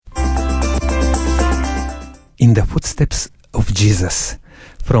in the footsteps of Jesus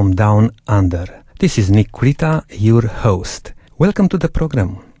from down under. This is Nick Kurita, your host. Welcome to the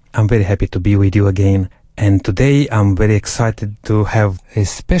program. I'm very happy to be with you again. And today I'm very excited to have a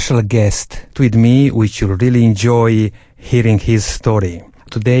special guest with me, which you'll really enjoy hearing his story.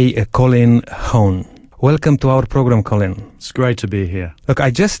 Today, Colin Hone. Welcome to our program, Colin. It's great to be here. Look,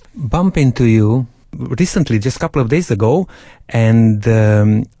 I just bumped into you recently, just a couple of days ago, and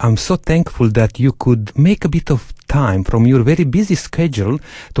I'm so thankful that you could make a bit of time from your very busy schedule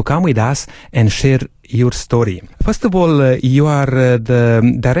to come with us and share your story. First of all, you are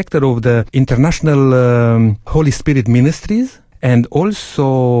the director of the International Holy Spirit Ministries and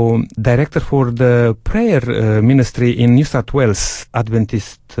also director for the prayer ministry in New South Wales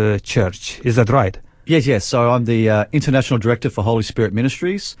Adventist Church. Is that right? Yes. So I'm the International Director for Holy Spirit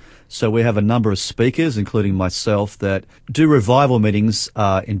Ministries. So we have a number of speakers, including myself, that do revival meetings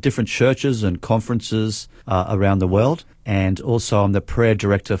in different churches and conferences around the world. And also I'm the prayer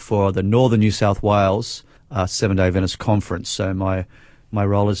director for the Northern New South Wales Seventh-day Adventist Conference. So my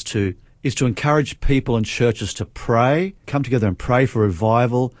role is to encourage people and churches to pray, come together and pray for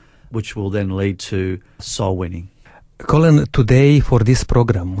revival, which will then lead to soul winning. Colin, today for this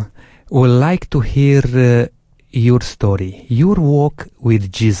program, we'd like to hear your story, your walk with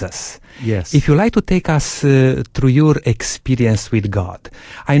Jesus. Yes. If you'd like to take us through your experience with God.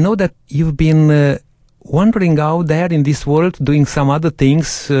 I know that you've been wandering out there in this world, doing some other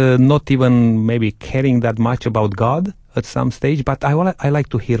things, not even maybe caring that much about God at some stage, but I like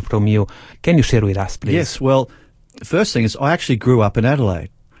to hear from you. Can you share with us, please? Yes, well, the first thing is I actually grew up in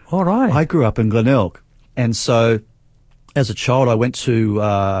Adelaide. All right. I grew up in Glenelg. And so as a child, I went to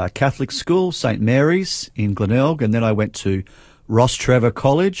Catholic school, St. Mary's in Glenelg, and then I went to Ross Trevor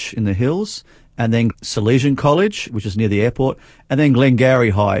College in the hills, and then Salesian College, which is near the airport, and then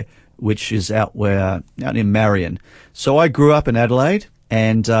Glengarry High, which is out in Marion. So I grew up in Adelaide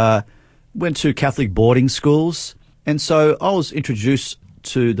and went to Catholic boarding schools, and so I was introduced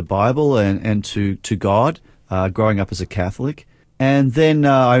to the Bible and to God growing up as a Catholic. And then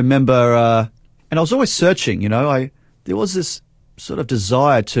I remember, and I was always searching, there was this sort of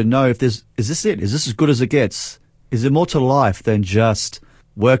desire to know if is this it? Is this as good as it gets? Is there more to life than just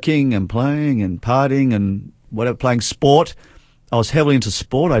working and playing and partying and whatever, playing sport? I was heavily into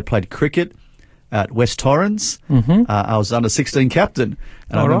sport. I played cricket at West Torrens. Mm-hmm. I was under 16 captain,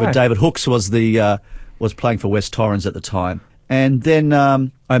 and I remember David Hooks was playing for West Torrens at the time. And then I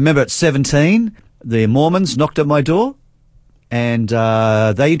remember at 17, the Mormons knocked at my door, and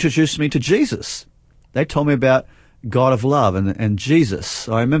they introduced me to Jesus. They told me about God of love and Jesus.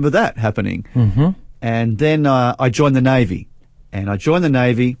 I remember that happening. Mm-hmm. And then I joined the Navy. And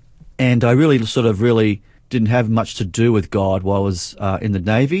I really didn't have much to do with God while I was in the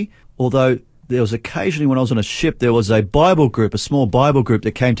Navy, although there was occasionally when I was on a ship, there was a Bible group, a small Bible group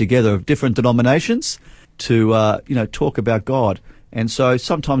that came together of different denominations to, talk about God. And so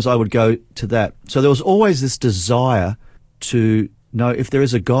sometimes I would go to that. So there was always this desire to know if there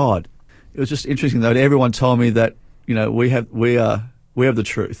is a God. It was just interesting, though, everyone told me that, we have the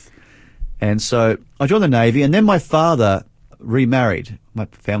truth. And so I joined the Navy, and then my father remarried. My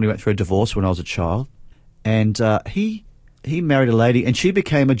family went through a divorce when I was a child, and he married a lady, and she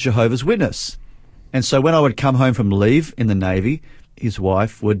became a Jehovah's Witness. And so when I would come home from leave in the Navy, his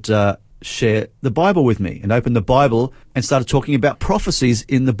wife would share the Bible with me and open the Bible and started talking about prophecies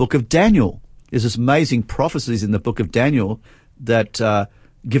in the book of Daniel. There's this amazing prophecies in the book of Daniel that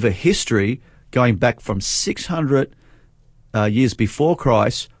give a history going back from 600 years before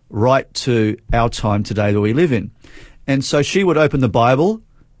Christ right to our time today that we live in. And so she would open the Bible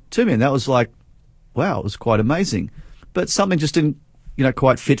to me, and that was like, wow, it was quite amazing. But something just didn't,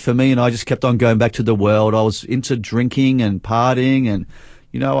 quite fit for me, and I just kept on going back to the world. I was into drinking and partying, and,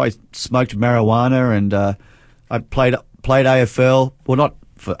 I smoked marijuana, and I played AFL. Well, not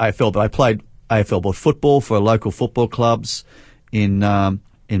for AFL, but I played AFL ball football for local football clubs in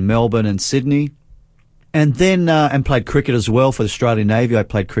Melbourne and Sydney. And then, and played cricket as well for the Australian Navy. I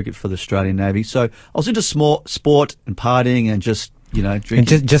played cricket for the Australian Navy. So I was into sport and partying and just, drinking. And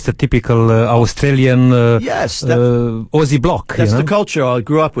just a typical Australian Aussie block. That's the culture I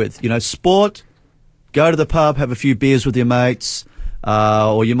grew up with. Sport, go to the pub, have a few beers with your mates,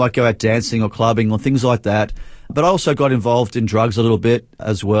 or you might go out dancing or clubbing or things like that. But I also got involved in drugs a little bit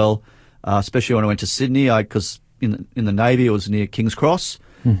as well, especially when I went to Sydney, because in the Navy it was near King's Cross.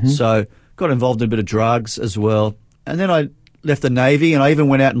 Mm-hmm. So got involved in a bit of drugs as well. And then I left the Navy, and I even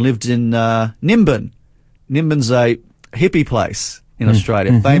went out and lived in Nimbin. Nimbin's a hippie place in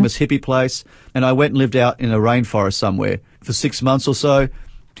Australia, famous hippie place. And I went and lived out in a rainforest somewhere for 6 months or so,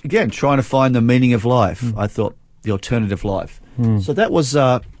 again, trying to find the meaning of life. I thought the alternative life. So that was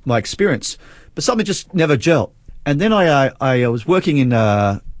my experience. But something just never gelled. And then I was working in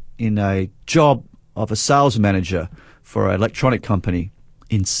a job of a sales manager for an electronic company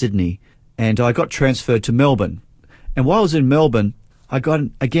in Sydney, and I got transferred to Melbourne. And while I was in Melbourne, I got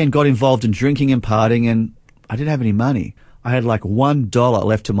involved in drinking and partying, and I didn't have any money. I had like $1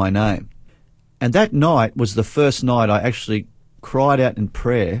 left to my name. And that night was the first night I actually cried out in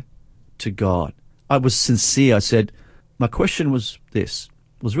prayer to God. I was sincere. I said, my question was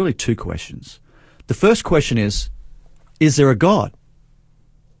really two questions. The first question is there a God?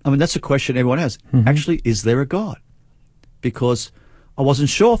 I mean, that's a question everyone has. Mm-hmm. Actually, is there a God? Because I wasn't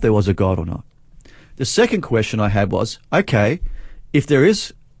sure if there was a God or not. The second question I had was, okay, if there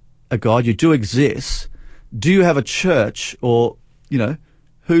is a God, you do exist, do you have a church, or,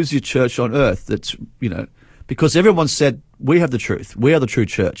 who's your church on earth that's, because everyone said, we have the truth. We are the true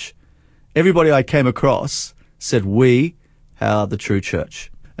church. Everybody I came across said, we are the true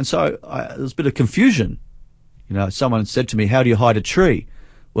church. And so there was a bit of confusion. Someone said to me, how do you hide a tree?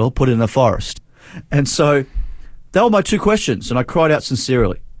 Well, put it in a forest. And so they were my two questions, and I cried out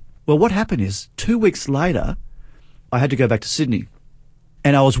sincerely. Well, what happened is 2 weeks later, I had to go back to Sydney,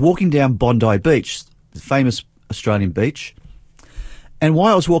 and I was walking down Bondi Beach, the famous Australian beach. And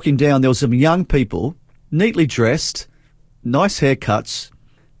while I was walking down, there were some young people, neatly dressed, nice haircuts,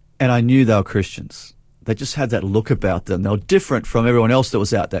 and I knew they were Christians. They just had that look about them. They were different from everyone else that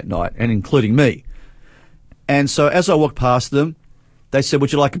was out that night, and including me. And so as I walked past them, they said,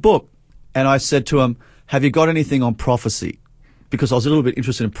 would you like a book? And I said to them, have you got anything on prophecy? Because I was a little bit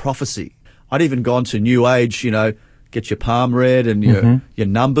interested in prophecy. I'd even gone to New Age, get your palm read and your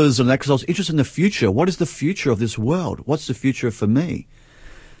numbers and that, because I was interested in the future. What is the future of this world? What's the future for me?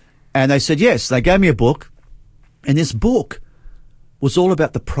 And they said yes. They gave me a book, and this book was all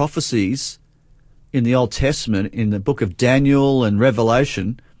about the prophecies in the Old Testament, in the book of Daniel and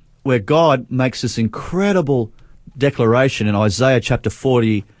Revelation, where God makes this incredible declaration in Isaiah chapter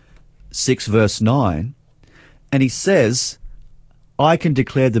 46, verse 9, and he says, I can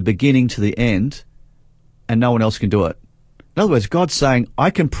declare the beginning to the end, and no one else can do it. In other words, God's saying, I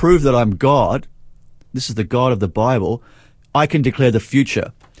can prove that I'm God. This is the God of the Bible. I can declare the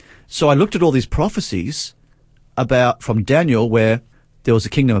future. So I looked at all these prophecies from Daniel, where there was the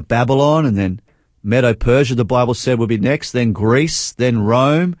kingdom of Babylon, and then Medo-Persia, the Bible said, would be next, then Greece, then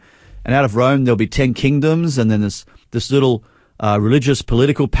Rome, and out of Rome there'll be 10 kingdoms, and then this little religious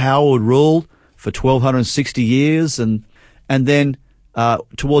political power would rule for 1,260 years, and then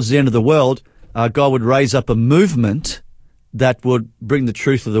towards the end of the world, God would raise up a movement that would bring the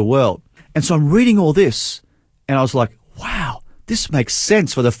truth of the world. And so I'm reading all this, and I was like, wow, this makes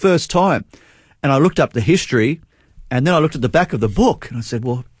sense for the first time. And I looked up the history, and then I looked at the back of the book, and I said,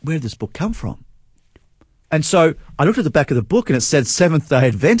 well, where did this book come from? And so I looked at the back of the book, and it said Seventh-day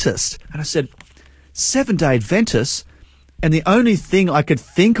Adventist. And I said, Seventh-day Adventist? And the only thing I could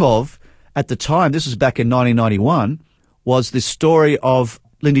think of at the time, this was back in 1991, was this story of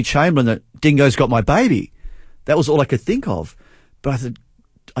Lindy Chamberlain, that Dingo's Got My Baby. That was all I could think of. But I said,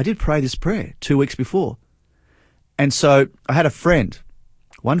 I did pray this prayer 2 weeks before. And so I had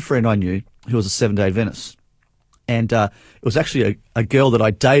one friend I knew, who was a Seventh-day Adventist. And it was actually a girl that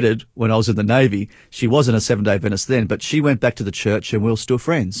I dated when I was in the Navy. She wasn't a Seventh-day Adventist then, but she went back to the church, and we were still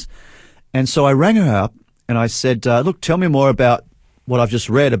friends. And so I rang her up, and I said, look, tell me more about what I've just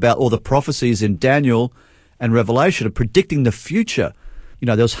read about all the prophecies in Daniel and Revelation of predicting the future.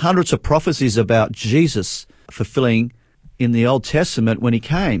 There was hundreds of prophecies about Jesus fulfilling in the Old Testament when he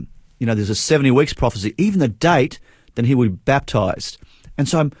came. There's a 70 weeks prophecy, even the date that he would be baptized. And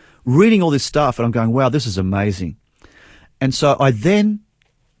so I'm reading all this stuff, and I'm going, wow, this is amazing. And so I then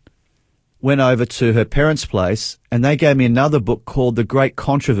went over to her parents' place, and they gave me another book called The Great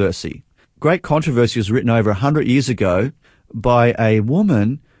Controversy. Great Controversy was written over 100 years ago by a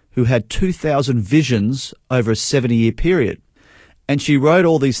woman who had 2,000 visions over a 70-year period. And she wrote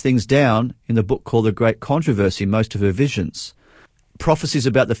all these things down in the book called The Great Controversy, most of her visions. Prophecies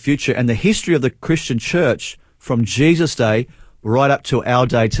about the future and the history of the Christian church from Jesus' day right up to our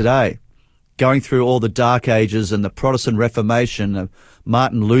day today, going through all the Dark Ages and the Protestant Reformation of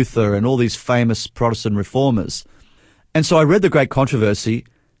Martin Luther and all these famous Protestant reformers. And so I read The Great Controversy,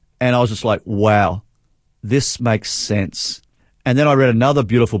 and I was just like, wow, this makes sense. And then I read another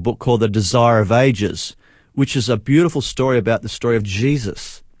beautiful book called The Desire of Ages, which is a beautiful story about the story of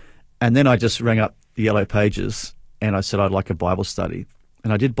Jesus. And then I just rang up the Yellow Pages, and I said I'd like a Bible study.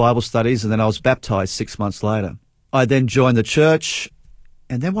 And I did Bible studies, and then I was baptized 6 months later. I then joined the church,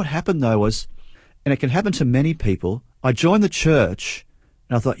 and then what happened though was, and it can happen to many people, I joined the church,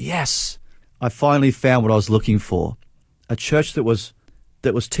 And I thought, yes, I finally found what I was looking for. A church that was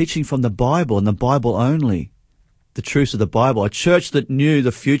teaching from the Bible and the Bible only, the truths of the Bible. A church that knew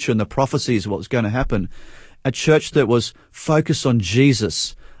the future and the prophecies of what was going to happen. A church that was focused on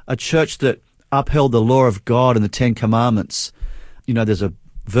Jesus. A church that upheld the law of God and the Ten Commandments. You know, there's a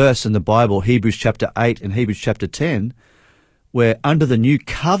verse in the Bible, Hebrews chapter 8 and Hebrews chapter 10, where under the new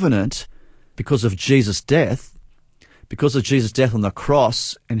covenant, because of Jesus' death on the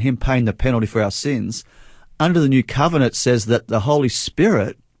cross and him paying the penalty for our sins, under the new covenant says that the Holy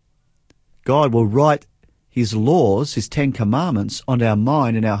Spirit, God, will write his laws, his 10 commandments, onto our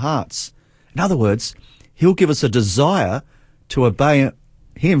mind and our hearts. In other words, he'll give us a desire to obey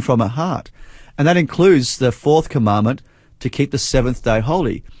him from our heart. And that includes the 4th commandment, to keep the 7th day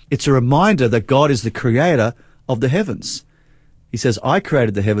holy. It's a reminder that God is the creator of the heavens. He says, I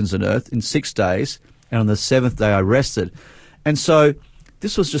created the heavens and earth in 6 days, and on the 7th day I rested. And so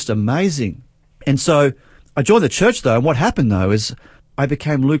this was just amazing. And so I joined the church, though, and what happened, though, is I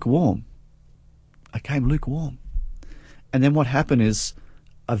became lukewarm. And then what happened is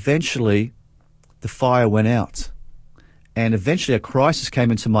eventually the fire went out. And eventually a crisis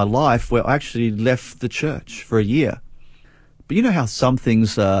came into my life where I actually left the church for a year. But you know how some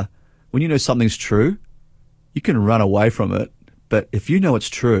things, when you know something's true, you can run away from it. But if you know it's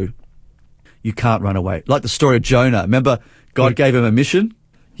true, you can't run away. Like the story of Jonah. Remember, God gave him a mission?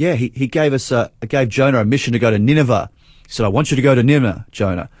 Yeah, he gave Jonah a mission to go to Nineveh. He said, I want you to go to Nineveh,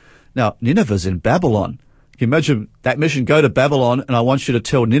 Jonah. Now, Nineveh's in Babylon. Can you imagine that mission? Go to Babylon, and I want you to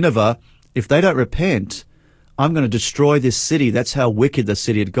tell Nineveh, if they don't repent, I'm going to destroy this city. That's how wicked the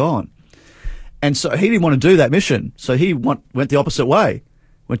city had gone. And so he didn't want to do that mission. So he went the opposite way,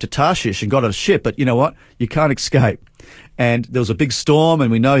 went to Tarshish and got on a ship. But you know what? You can't escape. And there was a big storm,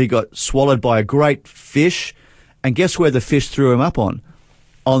 and we know he got swallowed by a great fish. And guess where the fish threw him up on?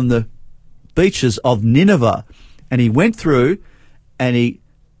 On the beaches of Nineveh. And he went through and he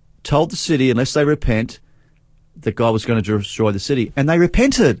told the city, unless they repent, that God was going to destroy the city. And they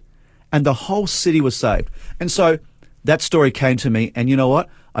repented. And the whole city was saved. And so that story came to me. And you know what?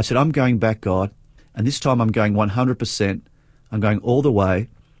 I said, I'm going back, God. And this time I'm going 100%. I'm going all the way.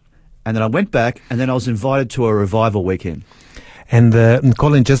 And then I went back, and then I was invited to a revival weekend. And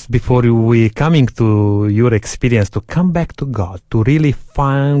Colin, just before we coming to your experience to come back to God, to really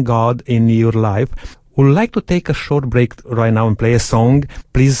find God in your life, would like to take a short break right now and play a song.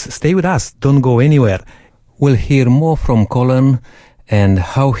 Please stay with us. Don't go anywhere. We'll hear more from Colin and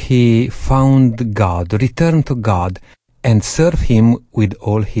how he found God, returned to God, and serve him with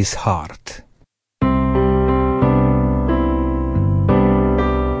all his heart.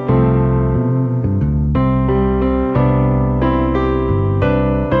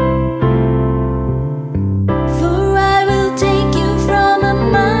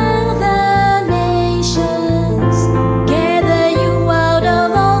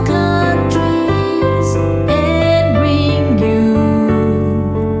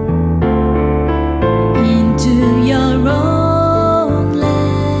 Into your own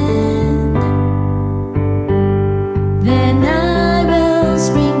land.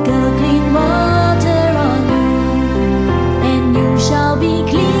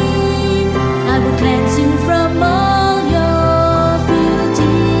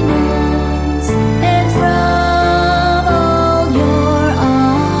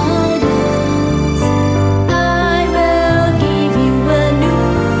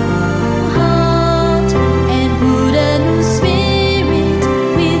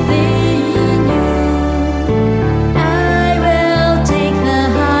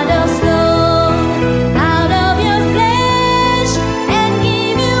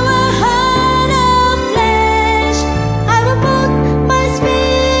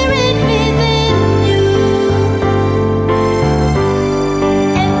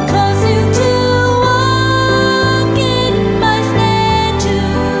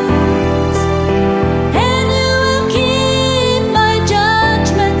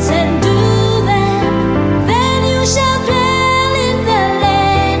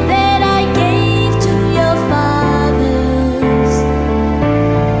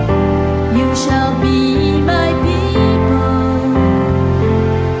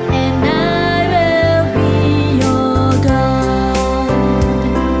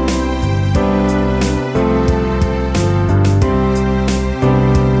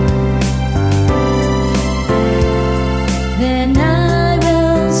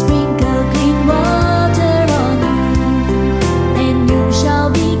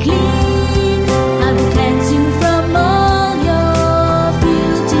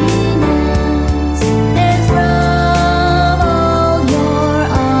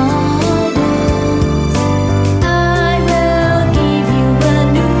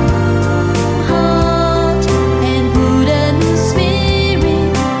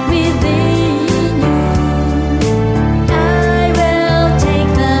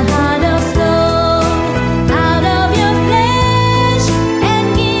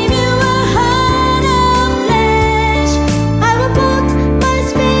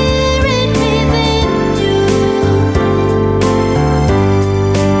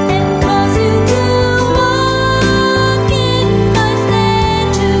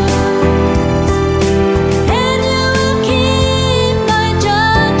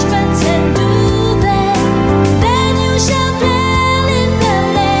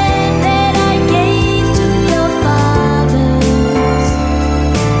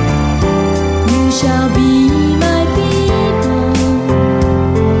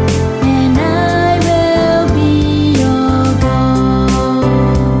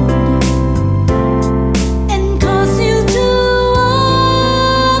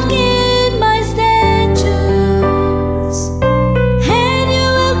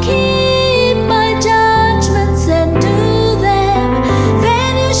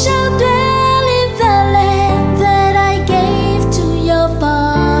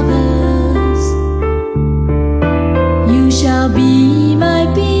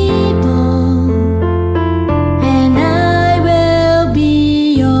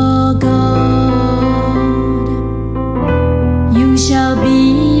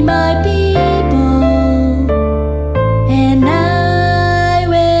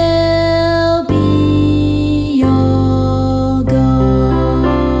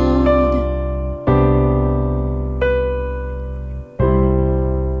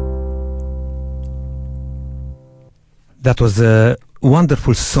 That was a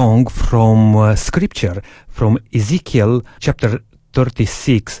wonderful song from Scripture, from Ezekiel chapter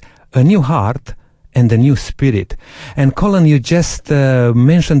 36, A New Heart and a New Spirit. And Colin, you just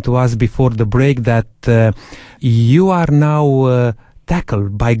mentioned to us before the break that you are now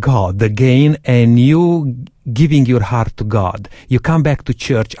tackled by God again, and you giving your heart to God. You come back to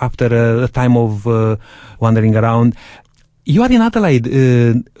church after a time of wandering around. You are in Adelaide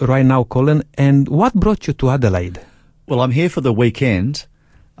right now, Colin, and what brought you to Adelaide? Well, I'm here for the weekend.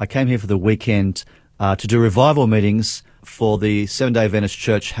 I came here for the weekend to do revival meetings for the Seventh-day Adventist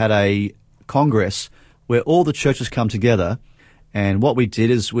Church. Had a congress where all the churches come together, and what we did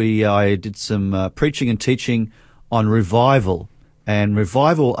is I did some preaching and teaching on revival, and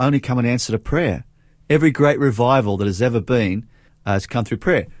revival will only come in answer to prayer. Every great revival that has ever been has come through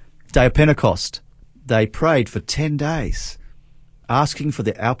prayer. Day of Pentecost, they prayed for 10 days, asking for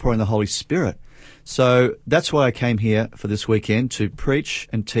the outpouring of the Holy Spirit. So that's why I came here for this weekend, to preach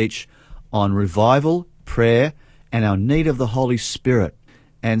and teach on revival, prayer, and our need of the Holy Spirit.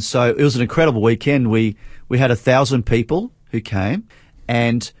 And so it was an incredible weekend. We had 1,000 people who came,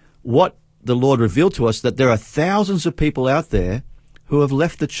 and what the Lord revealed to us, that there are thousands of people out there who have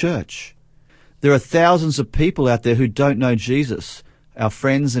left the church. There are thousands of people out there who don't know Jesus, our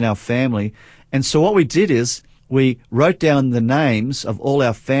friends and our family. And so what we did is we wrote down the names of all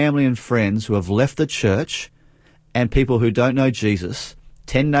our family and friends who have left the church and people who don't know Jesus,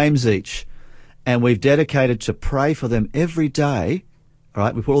 10 names each, and we've dedicated to pray for them every day. All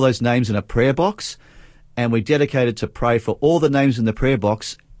right, we put all those names in a prayer box, and we dedicated to pray for all the names in the prayer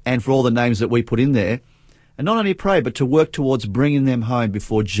box and for all the names that we put in there. And not only pray, but to work towards bringing them home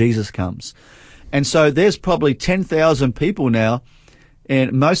before Jesus comes. And so there's probably 10,000 people now,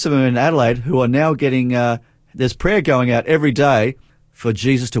 and most of them in Adelaide, who are now getting, there's prayer going out every day for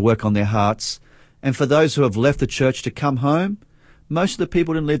Jesus to work on their hearts. And for those who have left the church to come home, most of the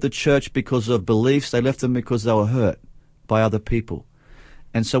people didn't leave the church because of beliefs. They left them because they were hurt by other people.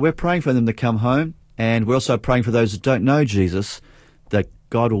 And so we're praying for them to come home, and we're also praying for those that don't know Jesus, that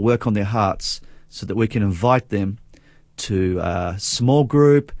God will work on their hearts so that we can invite them to a small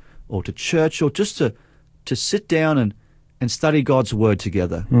group or to church, or just to sit down and study God's Word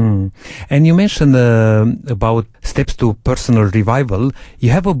together. And you mentioned about steps to personal revival.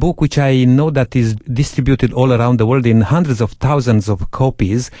 You have a book which I know that is distributed all around the world in hundreds of thousands of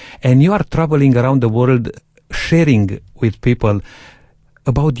copies, and you are traveling around the world sharing with people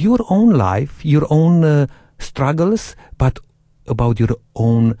about your own life, your own struggles, but about your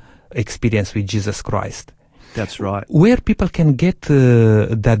own experience with Jesus Christ. That's right. Where people can get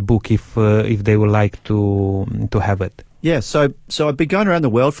that book if they would like to have it? Yeah, so I've been going around the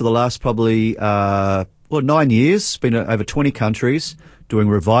world for the last probably 9 years. Been over 20 countries doing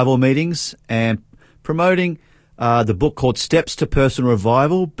revival meetings and promoting the book called Steps to Personal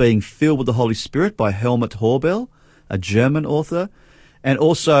Revival, Being Filled with the Holy Spirit by Helmut Horbel, a German author, and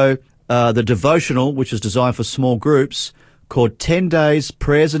also the devotional, which is designed for small groups, called 10 Days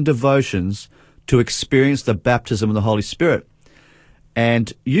Prayers and Devotions to Experience the Baptism of the Holy Spirit.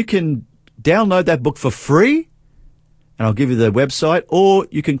 And you can download that book for free, and I'll give you the website, or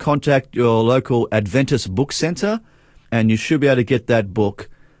you can contact your local Adventist book center, and you should be able to get that book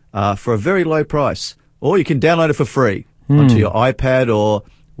for a very low price. Or you can download it for free onto your iPad or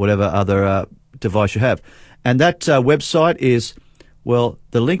whatever other device you have. And that website is, well,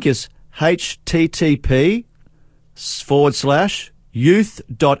 the link is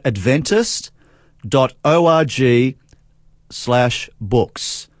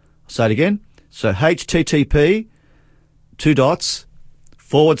http://youth.adventist.org/books. Say it again. So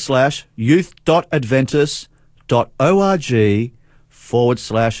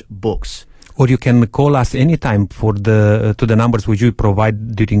http://youth.adventist.org/books. Or you can call us anytime to the numbers which we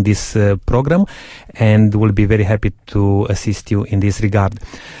provide during this program, and we'll be very happy to assist you in this regard.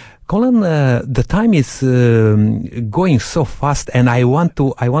 Colin, the time is going so fast, and I want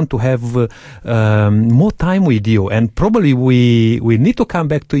to have more time with you, and probably we need to come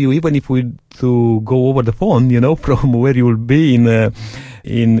back to you, even if we to go over the phone, from where you will be in the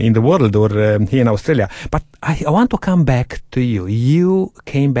world or here in Australia. But I want to come back to you. You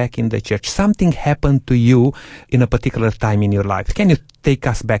came back in the church. Something happened to you in a particular time in your life. Can you take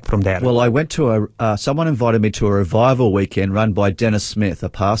us back from there? Well, I went to someone invited me to a revival weekend run by Dennis Smith, a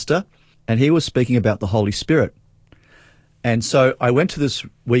pastor, and he was speaking about the Holy Spirit. And so I went to this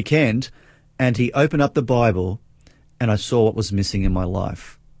weekend, and he opened up the Bible, and I saw what was missing in my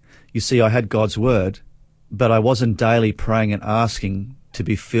life. You see, I had God's Word, but I wasn't daily praying and asking to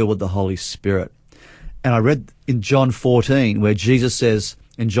be filled with the Holy Spirit. And I read in John 14, where Jesus says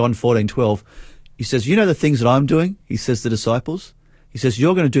in John 14:12, He says, you know the things that I'm doing? He says to the disciples. He says,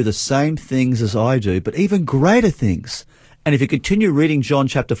 you're going to do the same things as I do, but even greater things. And if you continue reading John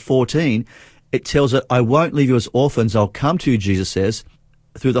chapter 14, it tells it, I won't leave you as orphans. I'll come to you, Jesus says,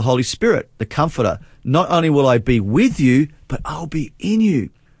 through the Holy Spirit, the Comforter. Not only will I be with you, but I'll be in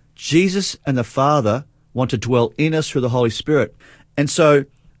you. Jesus and the Father want to dwell in us through the Holy Spirit. And so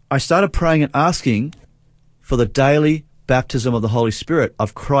I started praying and asking for the daily baptism of the Holy Spirit,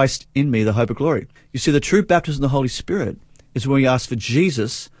 of Christ in me, the hope of glory. You see, the true baptism of the Holy Spirit is when we ask for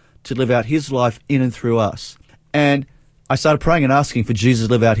Jesus to live out his life in and through us. And I started praying and asking for Jesus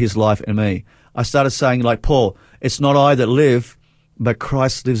to live out his life in me. I started saying, like Paul, it's not I that live, but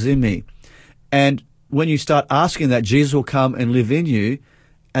Christ lives in me. And when you start asking that, Jesus will come and live in you.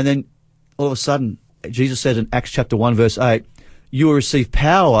 And then all of a sudden, Jesus said in Acts chapter 1, verse 8, you will receive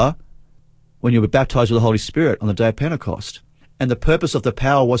power when you were baptized with the Holy Spirit on the day of Pentecost. And the purpose of the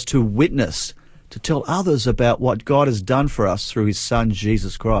power was to witness, to tell others about what God has done for us through his Son,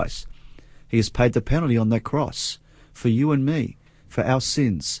 Jesus Christ. He has paid the penalty on that cross for you and me, for our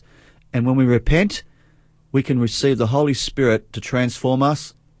sins. And when we repent, we can receive the Holy Spirit to transform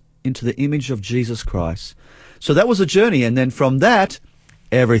us into the image of Jesus Christ. So that was a journey. And then from that,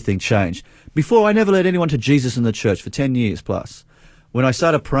 everything changed. Before, I never led anyone to Jesus in the church for 10 years plus. When I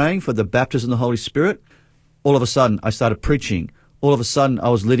started praying for the baptism of the Holy Spirit, all of a sudden I started preaching. All of a sudden I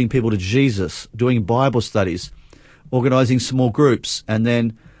was leading people to Jesus, doing Bible studies, organizing small groups, and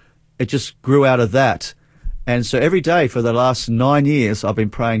then it just grew out of that. And so every day for the last 9 years, I've been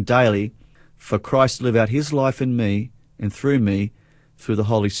praying daily for Christ to live out his life in me and through me through the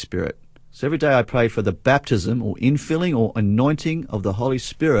Holy Spirit. So every day I pray for the baptism or infilling or anointing of the Holy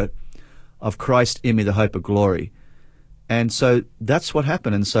Spirit of Christ in me, the hope of glory. And so that's what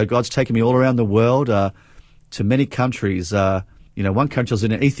happened. And so God's taken me all around the world to many countries. One country I was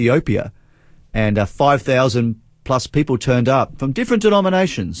in Ethiopia, and 5,000 plus people turned up from different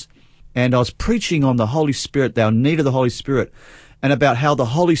denominations. And I was preaching on the Holy Spirit, our need of the Holy Spirit, and about how the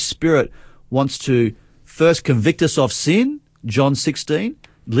Holy Spirit wants to first convict us of sin, John 16,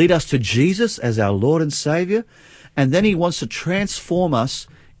 lead us to Jesus as our Lord and Savior, and then he wants to transform us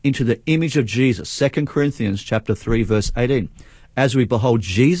into the image of Jesus. 2 Corinthians chapter 3, verse 18. As we behold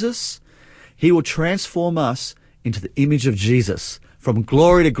Jesus, he will transform us into the image of Jesus from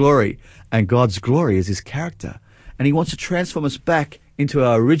glory to glory. And God's glory is his character. And he wants to transform us back into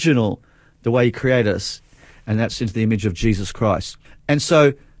our original, the way he created us. And that's into the image of Jesus Christ. And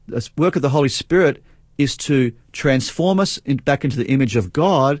so the work of the Holy Spirit is to transform us back into the image of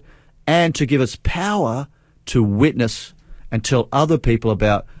God and to give us power to witness and tell other people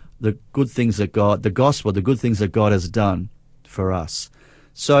about the good things that God, the gospel, the good things that God has done for us.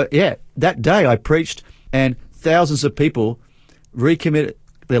 So, that day I preached and thousands of people recommitted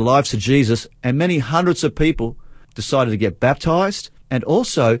their lives to Jesus, and many hundreds of people decided to get baptized. And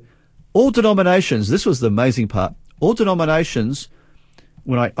also, all denominations, this was the amazing part, all denominations,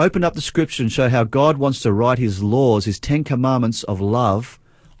 when I opened up the scripture and showed how God wants to write his laws, his 10 commandments of love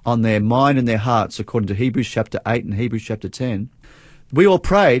on their mind and their hearts, according to Hebrews chapter 8 and Hebrews chapter 10, we all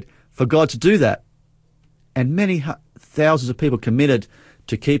prayed for God to do that. And many thousands of people committed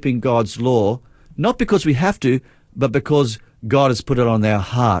to keeping God's law, not because we have to, but because God has put it on their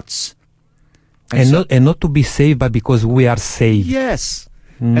hearts. And not to be saved, but because we are saved. Yes.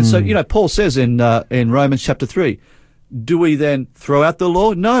 And so, Paul says in Romans chapter 3, do we then throw out the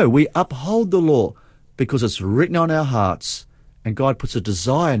law? No, we uphold the law because it's written on our hearts, and God puts a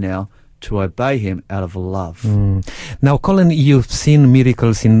desire now to obey him out of love. Now, Colin, you've seen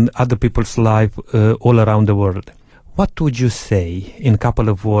miracles in other people's life all around the world. What would you say in a couple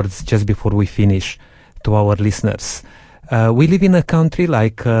of words just before we finish to our listeners? We live in a country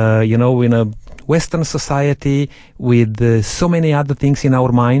like, in a Western society with so many other things in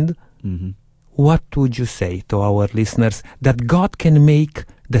our mind. Mm-hmm. What would you say to our listeners that God can make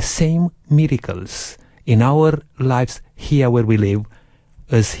the same miracles in our lives here where we live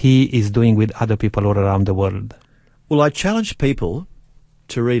as he is doing with other people all around the world? Well, I challenge people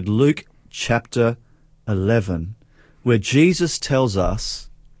to read Luke chapter 11, where Jesus tells us,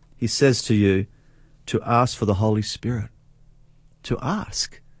 he says to you, to ask for the Holy Spirit. To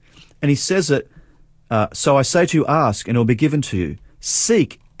ask. And he says it, so I say to you, ask, and it will be given to you.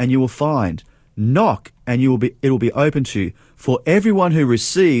 Seek, and you will find. Knock, and it will be open to you. For everyone who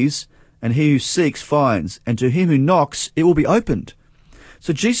receives, and he who seeks finds, and to him who knocks, it will be opened.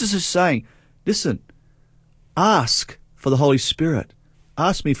 So Jesus is saying, listen, ask for the Holy Spirit.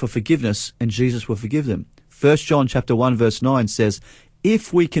 Ask me for forgiveness, and Jesus will forgive them. 1 John chapter 1 verse 9 says,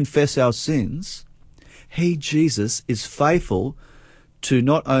 if we confess our sins, he, Jesus, is faithful to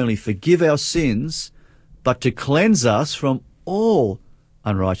not only forgive our sins, but to cleanse us from all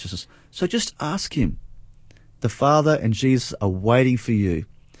unrighteousness. So just ask him. The Father and Jesus are waiting for you.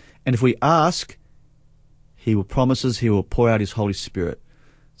 And if we ask, he will promise us he will pour out his Holy Spirit.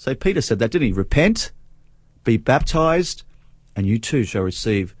 So Peter said that, didn't he? Repent, be baptized, and you too shall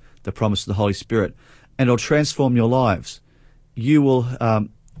receive the promise of the Holy Spirit. And it'll transform your lives. You will,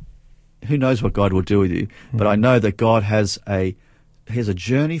 who knows what God will do with you, but I know that God has a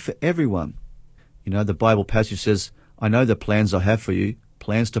journey for everyone. You know, the Bible passage says, I know the plans I have for you,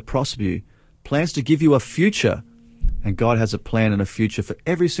 plans to prosper you, plans to give you a future. And God has a plan and a future for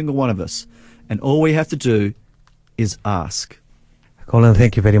every single one of us. And all we have to do is ask. Colin,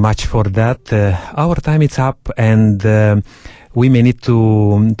 thank you very much for that. Our time is up, and we may need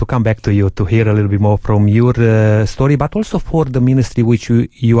to come back to you to hear a little bit more from your story, but also for the ministry which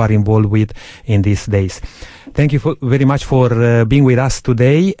you are involved with in these days. Thank you very much for being with us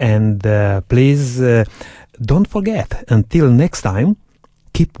today, and please don't forget, until next time,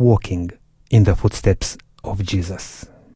 keep walking in the footsteps of Jesus.